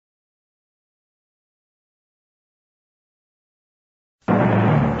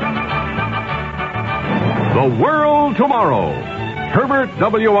The World Tomorrow. Herbert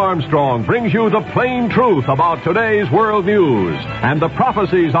W. Armstrong brings you the plain truth about today's world news and the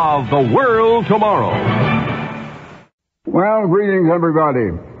prophecies of the world tomorrow. Well, greetings, everybody.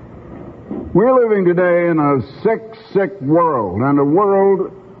 We're living today in a sick, sick world, and a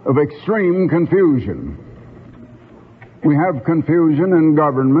world of extreme confusion. We have confusion in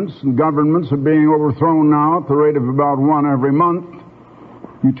governments, and governments are being overthrown now at the rate of about one every month.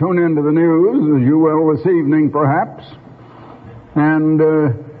 You tune into the news, as you will this evening perhaps, and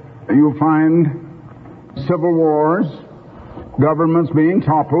you'll find civil wars, governments being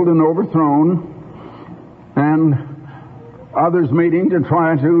toppled and overthrown, and others meeting to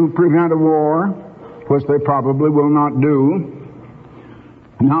try to prevent a war, which they probably will not do.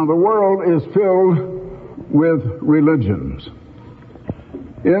 Now, the world is filled with religions.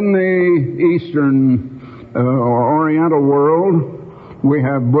 In the Eastern or Oriental world, we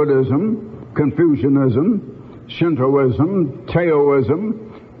have Buddhism, Confucianism, Shintoism,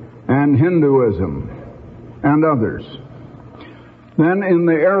 Taoism, and Hinduism, and others. Then in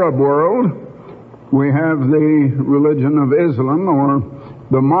the Arab world, we have the religion of Islam, or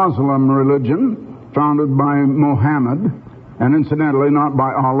the Muslim religion, founded by Muhammad, and incidentally not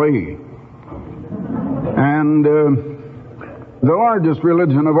by Ali. And the largest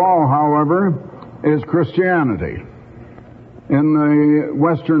religion of all, however, is Christianity. In the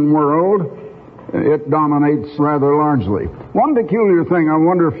Western world, it dominates rather largely. One peculiar thing, I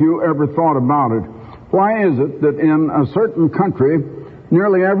wonder if you ever thought about it. Why is it that in a certain country,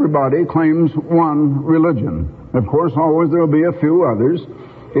 nearly everybody claims one religion? Of course, always there will be a few others.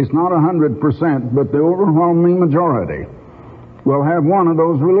 It's not 100%, but the overwhelming majority will have one of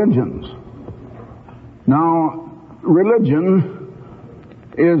those religions. Now, religion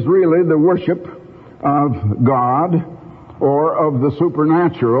is really the worship of God or of the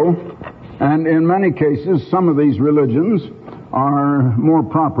supernatural, and in many cases, some of these religions are more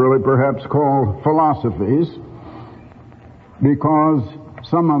properly perhaps called philosophies, because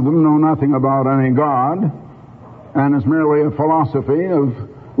some of them know nothing about any God, and it's merely a philosophy of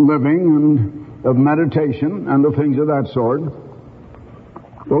living and of meditation and of things of that sort.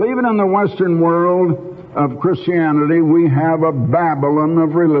 Well, even in the Western world of Christianity, we have a Babylon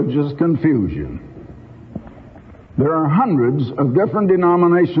of religious confusion. There are hundreds of different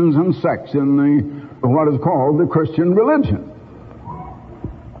denominations and sects in what is called the Christian religion.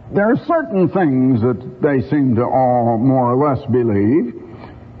 There are certain things that they seem to all more or less believe,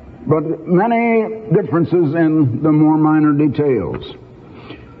 but many differences in the more minor details.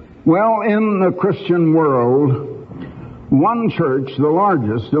 Well, in the Christian world, one church, the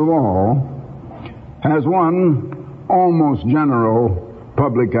largest of all, has one almost general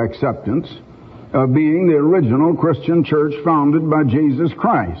public acceptance of being the original Christian church founded by Jesus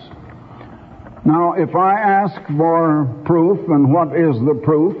Christ. Now, if I ask for proof, and what is the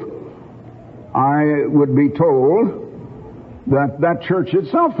proof, I would be told that that church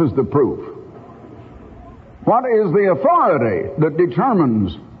itself is the proof. What is the authority that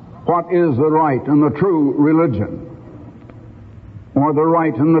determines what is the right and the true religion, or the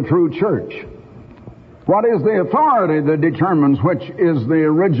right and the true church? What is the authority that determines which is the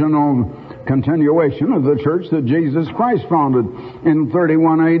original continuation of the church that Jesus Christ founded in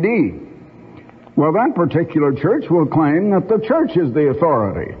 31 A.D.? Well, that particular church will claim that the church is the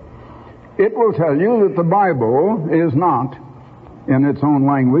authority. It will tell you that the Bible is not, in its own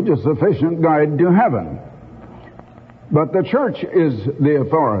language, a sufficient guide to heaven. But the church is the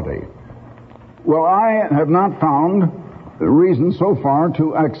authority. Well, I have not found reason so far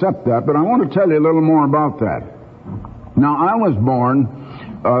to accept that, but I want to tell you a little more about that. Now, I was born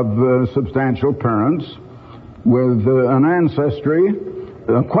of substantial parents with an ancestry,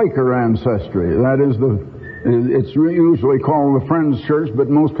 a Quaker ancestry. That is, it's usually called the Friends Church, but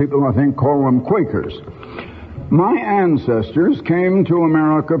most people, I think, call them Quakers. My ancestors came to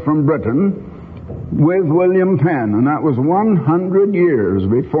America from Britain with William Penn, and that was 100 years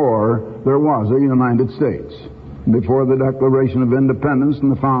before there was a United States, before the Declaration of Independence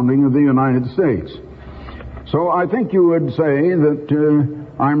and the founding of the United States. So I think you would say that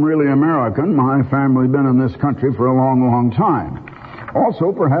I'm really American. My family has been in this country for a long, long time.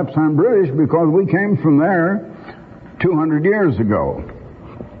 Also, perhaps I'm British because we came from there 200 years ago.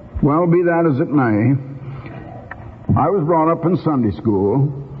 Well, be that as it may, I was brought up in Sunday school,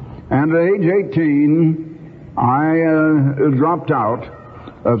 and at age 18, I dropped out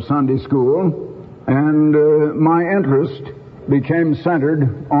of Sunday school, and my interest became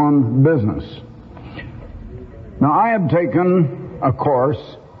centered on business. Now, I had taken a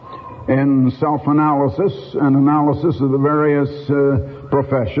course in self-analysis and analysis of the various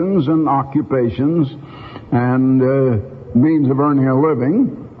professions and occupations and means of earning a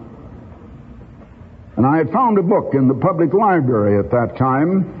living. And I had found a book in the public library at that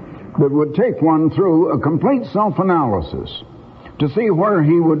time that would take one through a complete self-analysis to see where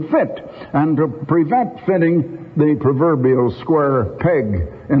he would fit and to prevent fitting the proverbial square peg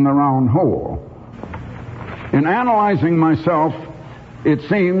in the round hole. In analyzing myself, it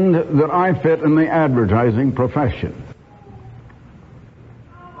seemed that I fit in the advertising profession.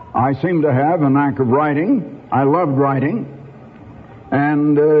 I seemed to have a knack of writing. I loved writing.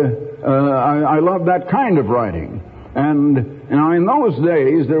 And I loved that kind of writing. And in those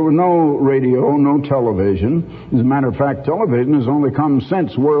days, there was no radio, no television. As a matter of fact, television has only come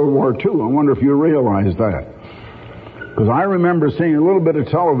since World War II. I wonder if you realize that. Because I remember seeing a little bit of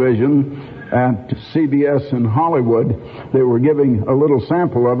television at CBS in Hollywood. They were giving a little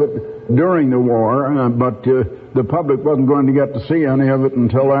sample of it during the war, but the public wasn't going to get to see any of it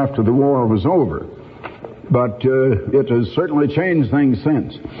until after the war was over. But it has certainly changed things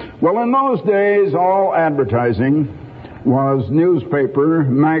since. Well, in those days, all advertising was newspaper,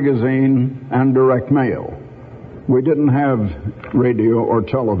 magazine, and direct mail. We didn't have radio or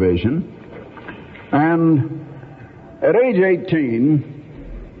television. And at age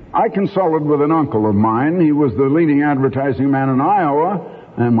 18, I consulted with an uncle of mine. He was the leading advertising man in Iowa,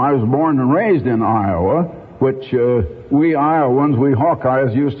 and I was born and raised in Iowa, which we Iowans, we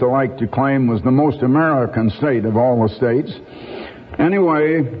Hawkeyes, used to like to claim was the most American state of all the states.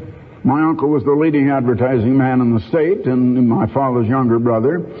 Anyway, my uncle was the leading advertising man in the state, and my father's younger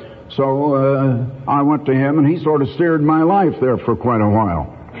brother. So I went to him, and he sort of steered my life there for quite a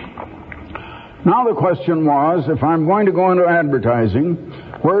while. Now the question was, if I'm going to go into advertising,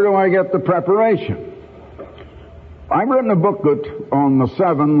 where do I get the preparation? I've written a booklet on the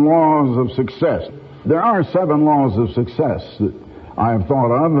 7 laws of success. There are 7 laws of success that I have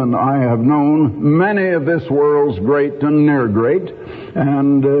thought of, and I have known many of this world's great and near great,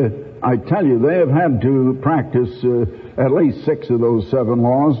 and I tell you, they have had to practice at least 6 of those 7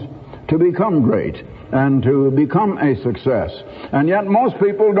 laws to become great and to become a success. And yet most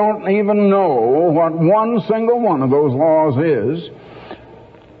people don't even know what one single one of those laws is,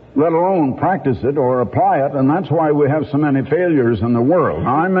 let alone practice it or apply it, and that's why we have so many failures in the world.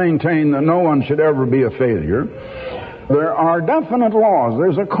 Now, I maintain that no one should ever be a failure. There are definite laws.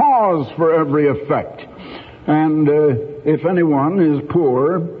 There's a cause for every effect. And if anyone is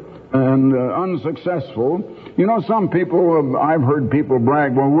poor and unsuccessful, you know, some people, I've heard people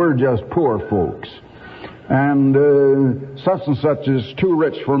brag, well, we're just poor folks. And such is too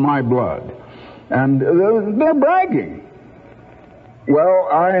rich for my blood. And they're bragging. Well,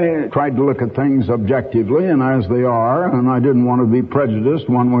 I tried to look at things objectively and as they are, and I didn't want to be prejudiced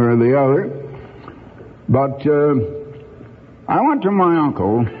one way or the other. But I went to my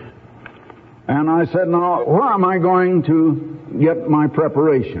uncle, and I said, now, where am I going to get my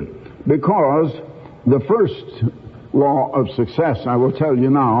preparation? Because the first law of success, I will tell you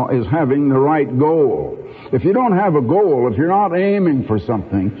now, is having the right goal. If you don't have a goal, if you're not aiming for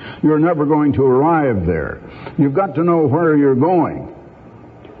something, you're never going to arrive there. You've got to know where you're going.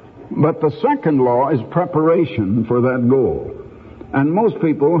 But the second law is preparation for that goal. And most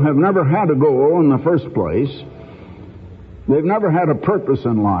people have never had a goal in the first place. They've never had a purpose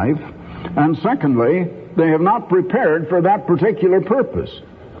in life. And secondly, they have not prepared for that particular purpose.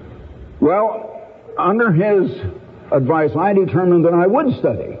 Well, under his advice, I determined that I would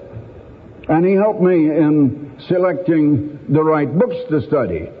study. And he helped me in selecting the right books to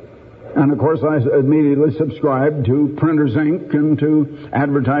study. And of course, I immediately subscribed to Printers' Ink and to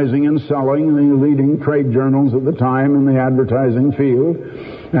Advertising and Selling, the leading trade journals at the time in the advertising field.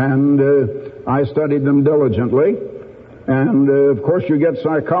 And I studied them diligently. And of course, you get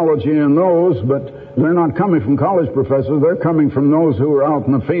psychology in those, but they're not coming from college professors. They're coming from those who are out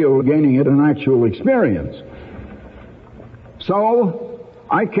in the field gaining it in actual experience. So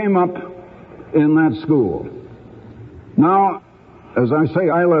I came up in that school. Now, as I say,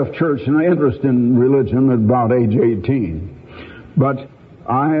 I left church and I interest in religion at about age 18. But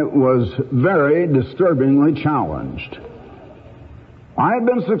I was very disturbingly challenged. I had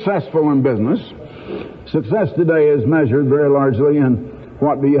been successful in business. Success today is measured very largely in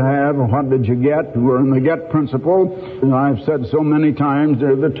what do you have and what did you get. We're in the get principle. And I've said so many times,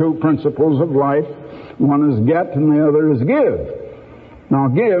 they're the 2 principles of life. One is get and the other is give. Now,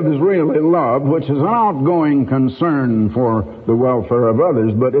 give is really love, which is an outgoing concern for the welfare of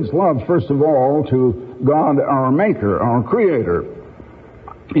others, but it's love, first of all, to God, our Maker, our Creator,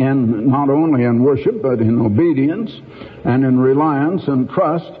 and not only in worship, but in obedience and in reliance and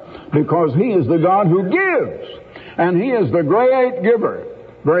trust, because He is the God who gives. And He is the great giver.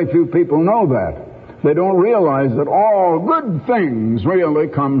 Very few people know that. They don't realize that all good things really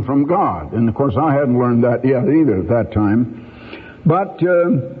come from God. And of course, I hadn't learned that yet either at that time. But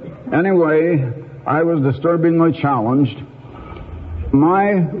anyway, I was disturbingly challenged.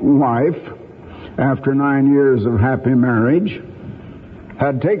 My wife, after 9 years of happy marriage,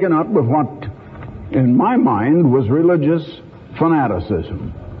 had taken up with what, in my mind, was religious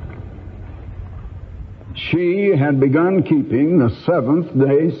fanaticism. She had begun keeping the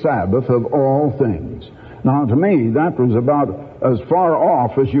seventh-day Sabbath of all things. Now, to me, that was about as far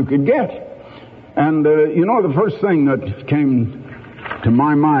off as you could get. And, the first thing that came to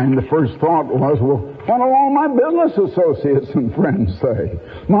my mind, the first thought was, well, what will all my business associates and friends say?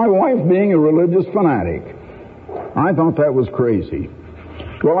 My wife being a religious fanatic. I thought that was crazy.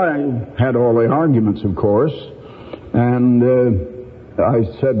 Well, I had all the arguments, of course, and I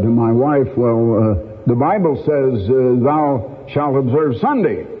said to my wife, the Bible says, thou shalt observe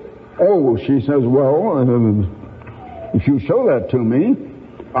Sunday. Oh, she says, well, if you show that to me,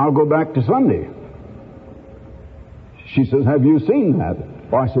 I'll go back to Sunday. She says, have you seen that?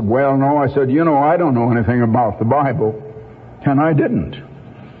 Well, I said, well, no. I said, I don't know anything about the Bible. And I didn't.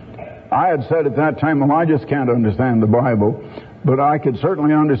 I had said at that time, well, I just can't understand the Bible. But I could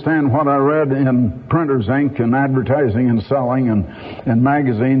certainly understand what I read in printer's ink and advertising and selling and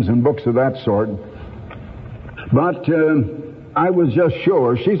magazines and books of that sort. But I was just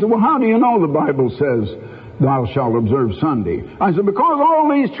sure. She said, well, how do you know the Bible says thou shalt observe Sunday? I said, because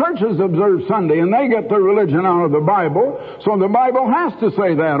all these churches observe Sunday and they get their religion out of the Bible, so the Bible has to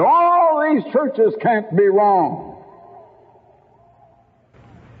say that. All these churches can't be wrong.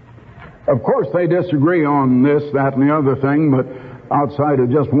 Of course, they disagree on this, that, and the other thing, but outside of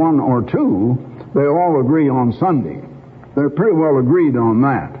just one or two, they all agree on Sunday. They're pretty well agreed on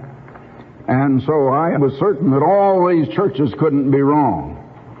that. And so I was certain that all these churches couldn't be wrong.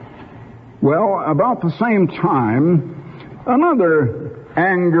 Well, about the same time, another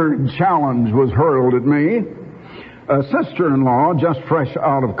angered challenge was hurled at me. A sister-in-law, just fresh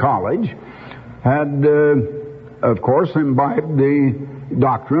out of college, had, of course, imbibed the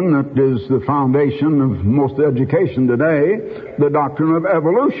doctrine that is the foundation of most education today, the doctrine of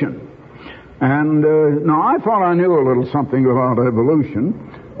evolution. And now I thought I knew a little something about evolution,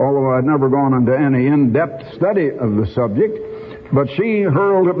 although I'd never gone into any in-depth study of the subject. But she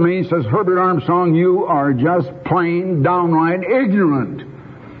hurled at me, says, Herbert Armstrong, you are just plain, downright ignorant.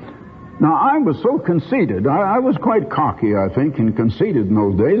 Now, I was so conceited. I was quite cocky, I think, and conceited in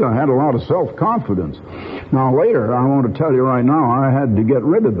those days. I had a lot of self-confidence. Now, later, I want to tell you right now, I had to get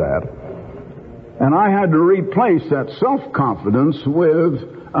rid of that. And I had to replace that self-confidence with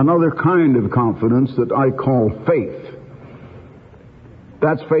another kind of confidence that I call faith.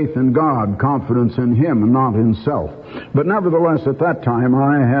 That's faith in God, confidence in Him, and not in self. But nevertheless, at that time,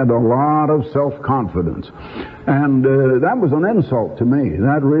 I had a lot of self-confidence. And that was an insult to me.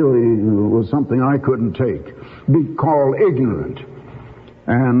 That really was something I couldn't take. Be called ignorant.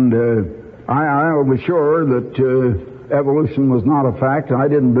 And I was sure that evolution was not a fact. I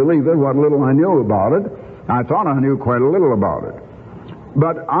didn't believe it, what little I knew about it. I thought I knew quite a little about it.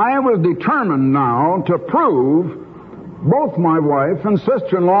 But I was determined now to prove both my wife and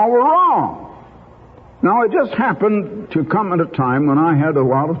sister-in-law were wrong. Now, it just happened to come at a time when I had a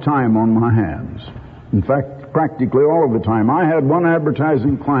lot of time on my hands. In fact, practically all of the time. I had one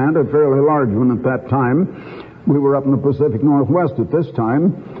advertising client, a fairly large one at that time. We were up in the Pacific Northwest at this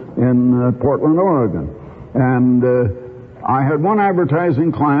time in Portland, Oregon. And I had one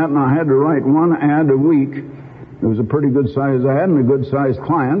advertising client, and I had to write one ad a week. It was a pretty good-sized ad and a good-sized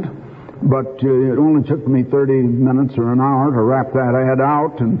client. But it only took me 30 minutes or an hour to wrap that ad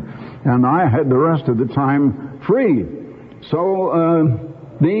out, and I had the rest of the time free. So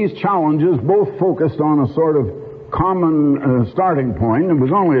these challenges both focused on a sort of common starting point. It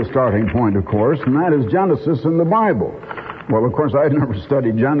was only a starting point, of course, and that is Genesis in the Bible. Well, of course, I had never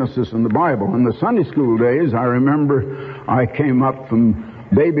studied Genesis in the Bible. In the Sunday school days, I remember I came up from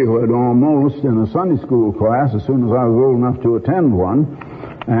babyhood almost in a Sunday school class as soon as I was old enough to attend one.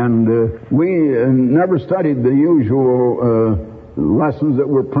 And we never studied the usual lessons that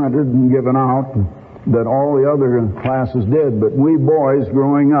were printed and given out that all the other classes did. But we boys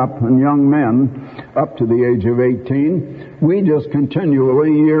growing up and young men up to the age of 18, we just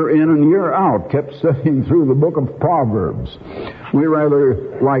continually, year in and year out, kept studying through the book of Proverbs. We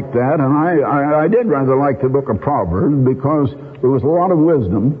rather liked that, and I did rather like the book of Proverbs because there was a lot of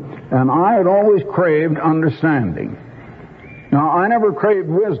wisdom, and I had always craved understanding. Now, I never craved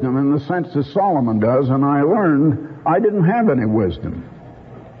wisdom in the sense that Solomon does, and I learned I didn't have any wisdom.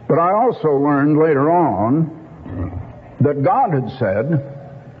 But I also learned later on that God had said,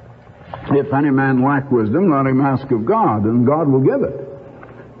 if any man lack wisdom, let him ask of God, and God will give it.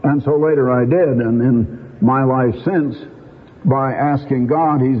 And so later I did, and in my life since, by asking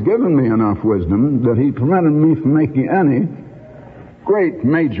God, He's given me enough wisdom that He prevented me from making any great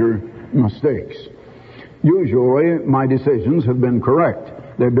major mistakes. Usually my decisions have been correct.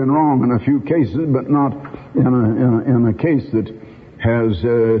 They've been wrong in a few cases, but not in a case that has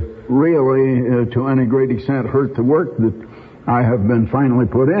really, to any great extent, hurt the work that I have been finally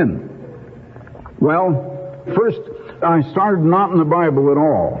put in. Well, first, I started not in the Bible at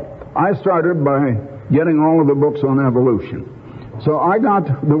all. I started by getting all of the books on evolution. So I got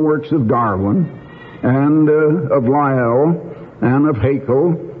the works of Darwin, and of Lyell, and of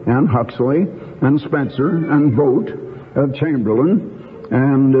Haeckel, and Huxley, and Spencer, and Vogt, of Chamberlain,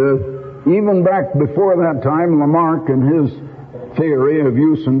 and even back before that time, Lamarck and his theory of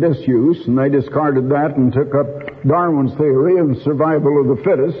use and disuse, and they discarded that and took up Darwin's theory of survival of the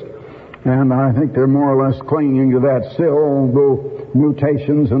fittest, and I think they're more or less clinging to that still, although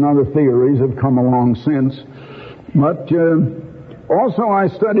mutations and other theories have come along since. But also I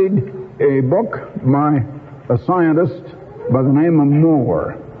studied a book by a scientist by the name of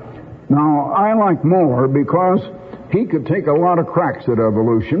Moore. Now, I like Moore because he could take a lot of cracks at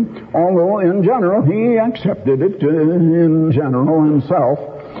evolution, although in general he accepted it in general himself,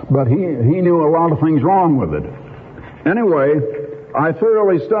 but he knew a lot of things wrong with it. Anyway, I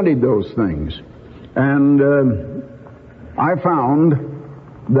thoroughly studied those things, and I found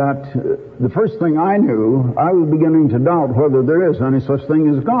that the first thing I knew, I was beginning to doubt whether there is any such thing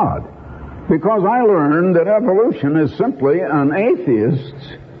as God, because I learned that evolution is simply an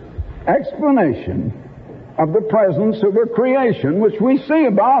atheist's explanation of the presence of a creation which we see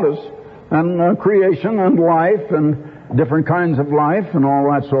about us, and creation and life and different kinds of life and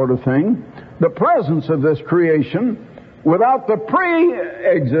all that sort of thing. The presence of this creation without the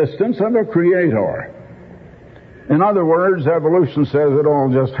pre-existence of a creator. In other words, evolution says it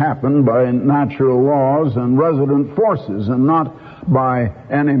all just happened by natural laws and resident forces, and not by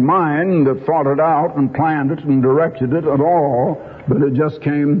any mind that thought it out and planned it and directed it at all, but it just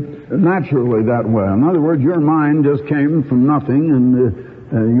came naturally that way. In other words, your mind just came from nothing,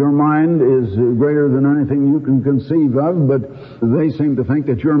 and your mind is greater than anything you can conceive of, but they seem to think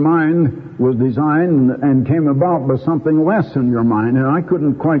that your mind was designed and came about by something less than your mind, and I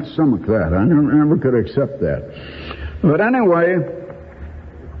couldn't quite stomach that. I never could accept that. But anyway,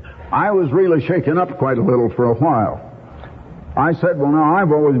 I was really shaken up quite a little for a while. I said, well, now,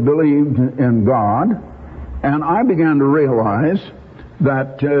 I've always believed in God, and I began to realize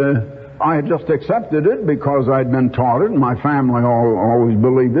that I had just accepted it because I'd been taught it, and my family always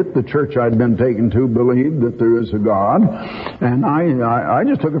believed it. The church I'd been taken to believed that there is a God, and I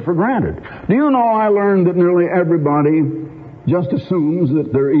just took it for granted. Do you know, I learned that nearly everybody just assumes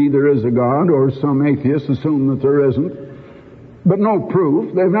that there either is a God, or some atheists assume that there isn't, but no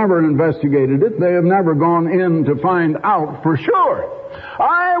proof. They've never investigated it. They have never gone in to find out for sure.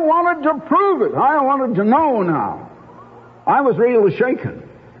 I wanted to prove it. I wanted to know now. I was really shaken.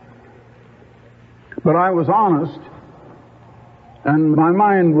 But I was honest, and my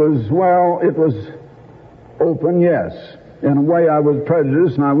mind was, well, it was open, yes. In a way I was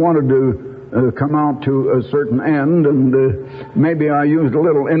prejudiced, and I wanted to come out to a certain end, and maybe I used a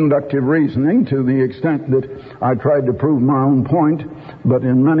little inductive reasoning to the extent that I tried to prove my own point, but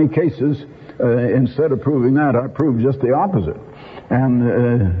in many cases, instead of proving that, I proved just the opposite. And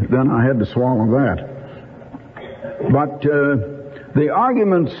then I had to swallow that. But the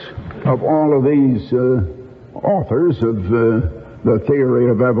arguments of all of these authors of the theory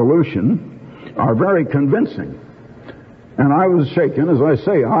of evolution are very convincing. And I was shaken, as I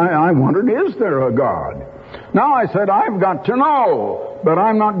say. I wondered, is there a God? Now I said, I've got to know, but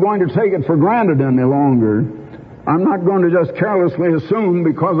I'm not going to take it for granted any longer. I'm not going to just carelessly assume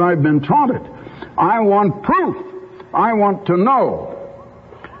because I've been taught it. I want proof. I want to know.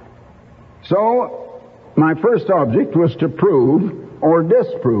 So, my first object was to prove or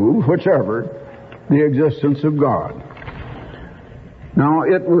disprove, whichever, the existence of God. Now,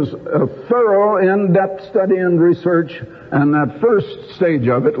 it was a thorough, in-depth study and research, and that first stage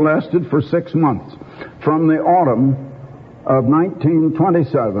of it lasted for 6 months, from the autumn of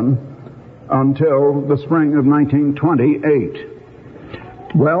 1927 until the spring of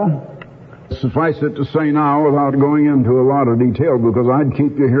 1928. Well, suffice it to say now, without going into a lot of detail, because I'd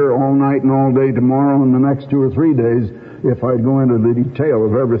keep you here all night and all day tomorrow and the next 2 or 3 days if I'd go into the detail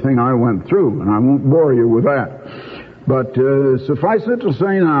of everything I went through, and I won't bore you with that. But suffice it to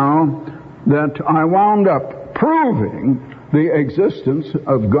say now that I wound up proving the existence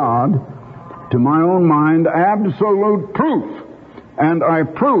of God to my own mind, absolute proof, and I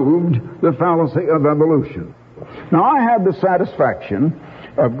proved the fallacy of evolution. Now, I had the satisfaction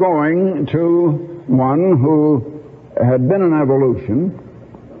of going to one who had been in evolution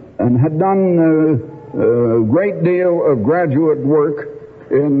and had done a great deal of graduate work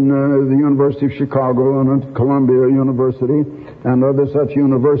in the University of Chicago and at Columbia University and other such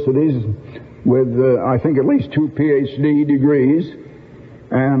universities with, I think, at least 2 PhD degrees,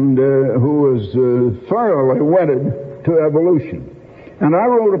 and who was thoroughly wedded to evolution. And I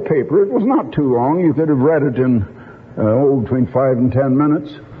wrote a paper. It was not too long. You could have read it in between 5 and 10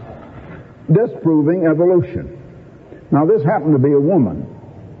 minutes, disproving evolution. Now, this happened to be a woman.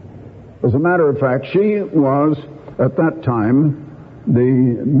 As a matter of fact, she was, at that time,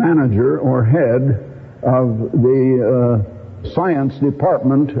 the manager or head of the science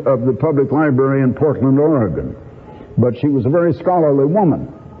department of the public library in Portland, Oregon. But she was a very scholarly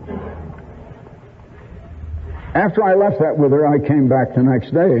woman. After I left that with her, I came back the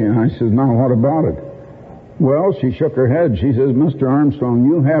next day, and I said, now, what about it? Well, she shook her head. She says, Mr. Armstrong,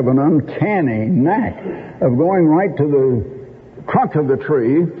 you have an uncanny knack of going right to the trunk of the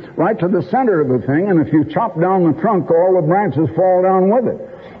tree, right to the center of the thing, and if you chop down the trunk, all the branches fall down with it.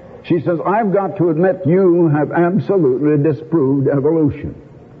 She says, I've got to admit you have absolutely disproved evolution.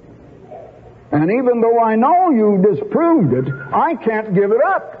 And even though I know you disproved it, I can't give it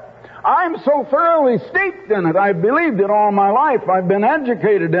up. I'm so thoroughly steeped in it. I've believed it all my life. I've been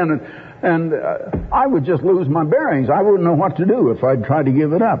educated in it. And I would just lose my bearings. I wouldn't know what to do if I'd try to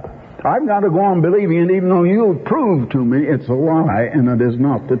give it up. I've got to go on believing it, even though you've proved to me it's a lie and it is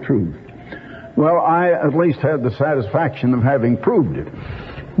not the truth. Well, I at least had the satisfaction of having proved it.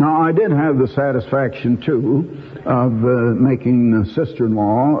 Now, I did have the satisfaction, too, of making the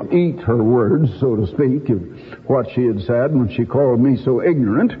sister-in-law eat her words, so to speak, of what she had said when she called me so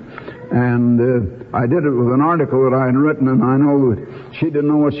ignorant. And I did it with an article that I had written, and I know that she didn't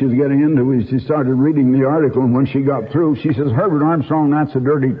know what she was getting into. She started reading the article, and when she got through, she says, Herbert Armstrong, that's a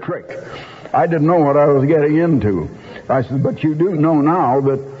dirty trick. I didn't know what I was getting into. I said, but you do know now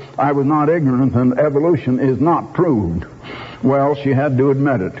that I was not ignorant and evolution is not proved. Well, she had to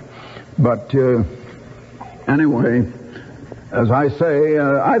admit it. But anyway, as I say,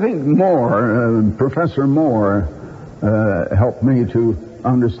 I think Professor Moore helped me to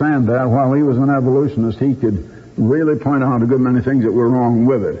understand that. While he was an evolutionist, he could really point out a good many things that were wrong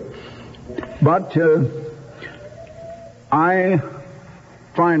with it. But I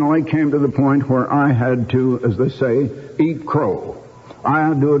finally came to the point where I had to, as they say, eat crow. I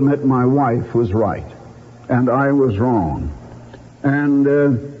had to admit my wife was right, and I was wrong. And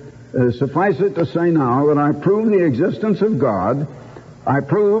suffice it to say now that I proved the existence of God, I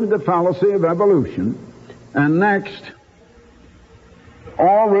proved the fallacy of evolution, and next,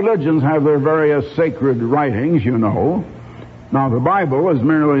 all religions have their various sacred writings, you know. Now, the Bible is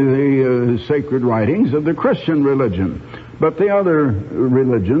merely the sacred writings of the Christian religion, but the other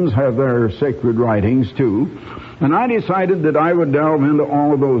religions have their sacred writings, too. And I decided that I would delve into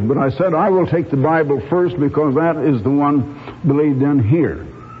all of those, but I said I will take the Bible first because that is the one believed in here.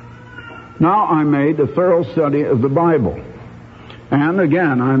 Now I made a thorough study of the Bible. And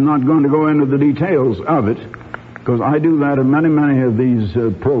again, I'm not going to go into the details of it, because I do that in many of these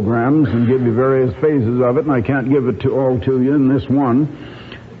programs and give you various phases of it, and I can't give it all to you in this one.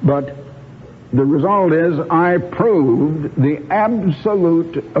 But the result is I proved the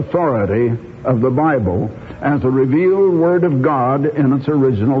absolute authority of the Bible as a revealed Word of God in its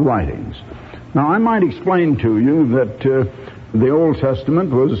original writings. Now, I might explain to you that the Old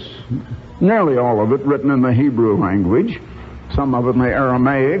Testament was nearly all of it written in the Hebrew language, some of it in the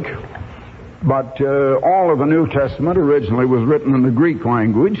Aramaic, but all of the New Testament originally was written in the Greek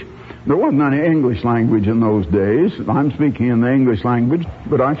language. There wasn't any English language in those days. I'm speaking in the English language,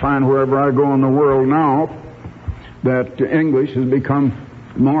 but I find wherever I go in the world now that English has become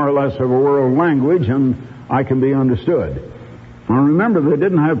more or less of a world language, and I can be understood. Now, remember, they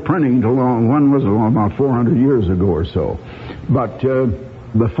didn't have printing until one was about 400 years ago or so. But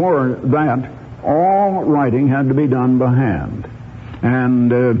before that, all writing had to be done by hand.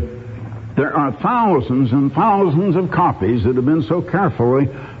 And there are thousands and thousands of copies that have been so carefully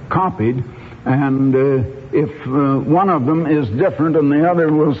copied, and if one of them is different and the other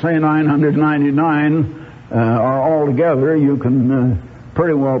will say 999 or altogether, you can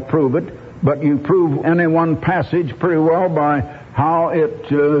pretty well prove it. But you prove any one passage pretty well by how it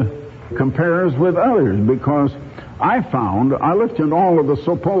compares with others, because I looked at all of the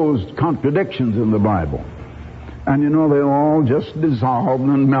supposed contradictions in the Bible, and you know, they all just dissolved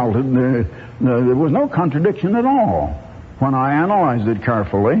and melted. There was no contradiction at all when I analyzed it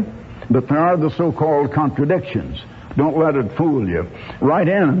carefully. But there are the so-called contradictions. Don't let it fool you. Write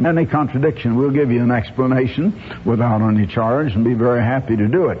in any contradiction. We'll give you an explanation without any charge and be very happy to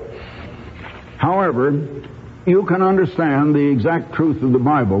do it. However, you can understand the exact truth of the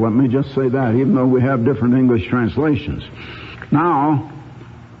Bible. Let me just say that, even though we have different English translations. Now,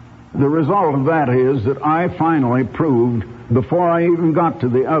 the result of that is that I finally proved, before I even got to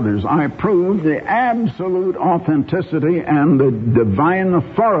the others, I proved the absolute authenticity and the divine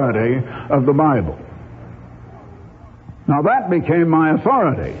authority of the Bible. Now that became my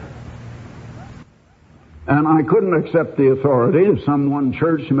authority. And I couldn't accept the authority of some one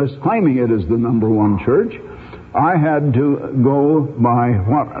church misclaiming it as the number one church. I had to go by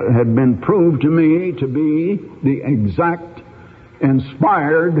what had been proved to me to be the exact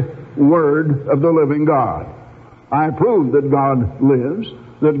inspired Word of the living God. I proved that God lives,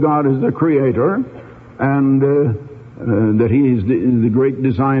 that God is the Creator, and that He is the great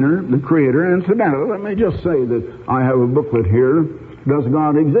designer, the Creator. And incidentally, let me just say that I have a booklet here, Does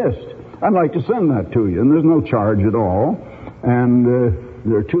God Exist? I'd like to send that to you, and there's no charge at all. And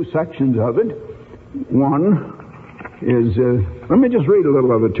there are two sections of it. One is, let me just read a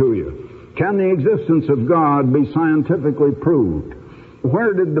little of it to you. Can the existence of God be scientifically proved?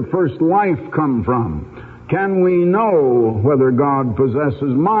 Where did the first life come from? Can we know whether God possesses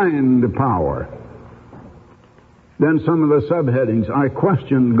mind power? Then some of the subheadings. I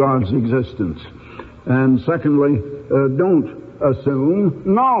questioned God's existence. And secondly, don't assume.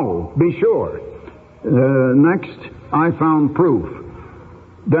 No, be sure. Next, I found proof.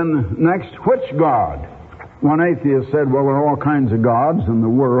 Then next, which God? One atheist said, well, there are all kinds of gods in the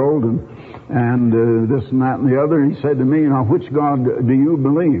world and this and that and the other. He said to me, now, which God do you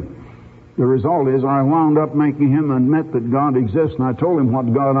believe? The result is I wound up making him admit that God exists, and I told him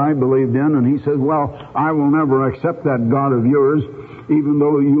what God I believed in, and he said, well, I will never accept that God of yours, even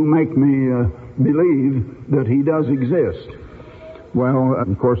though you make me believe that He does exist. Well,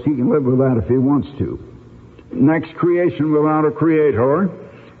 of course, he can live with that if he wants to. Next, creation without a creator.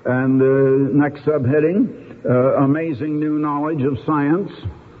 And next subheading, amazing new knowledge of science.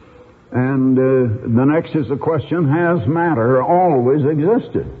 And the next is the question, has matter always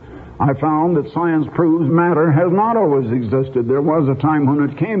existed? I found that science proves matter has not always existed. There was a time when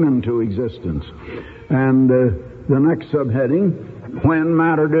it came into existence. And the next subheading, when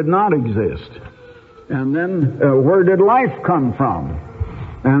matter did not exist. And then, where did life come from?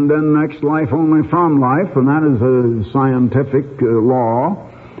 And then next, life only from life, and that is a scientific law.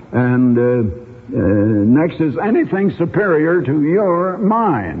 And next is anything superior to your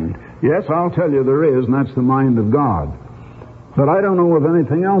mind. Yes, I'll tell you there is, and that's the mind of God. But I don't know of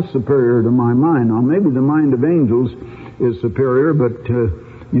anything else superior to my mind. Now, maybe the mind of angels is superior, but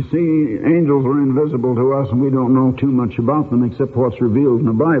you see, angels are invisible to us, and we don't know too much about them except what's revealed in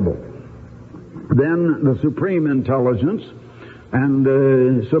the Bible. Then the supreme intelligence,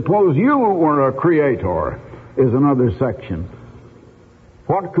 and suppose you were a creator, is another section.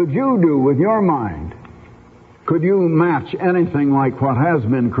 What could you do with your mind? Could you match anything like what has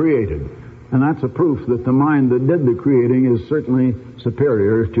been created? And that's a proof that the mind that did the creating is certainly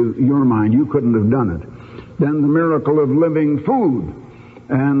superior to your mind. You couldn't have done it. Then the miracle of living food,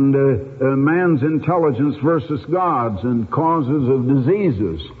 and man's intelligence versus God's, and causes of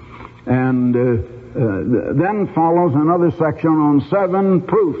diseases. And then follows another section on 7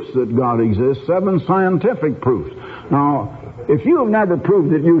 proofs that God exists, 7 scientific proofs. Now, if you have never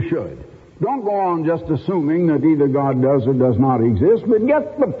proved it, you should. Don't go on just assuming that either God does or does not exist, but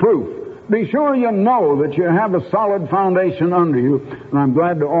get the proof. Be sure you know that you have a solid foundation under you. And I'm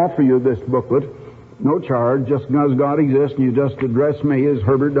glad to offer you this booklet. No charge, just because God exists, and you just address me as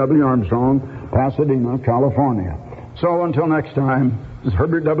Herbert W. Armstrong, Pasadena, California. So until next time, this is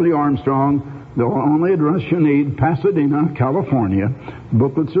Herbert W. Armstrong. The only address you need, Pasadena, California.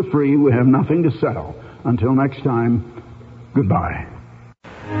 Booklets are free. We have nothing to sell. Until next time, goodbye.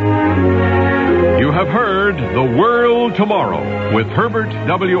 You have heard The World Tomorrow with Herbert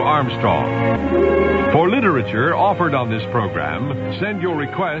W. Armstrong. For literature offered on this program, send your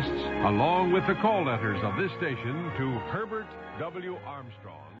requests along with the call letters of this station to Herbert W.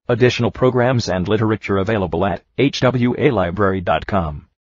 Armstrong. Additional programs and literature available at hwalibrary.com.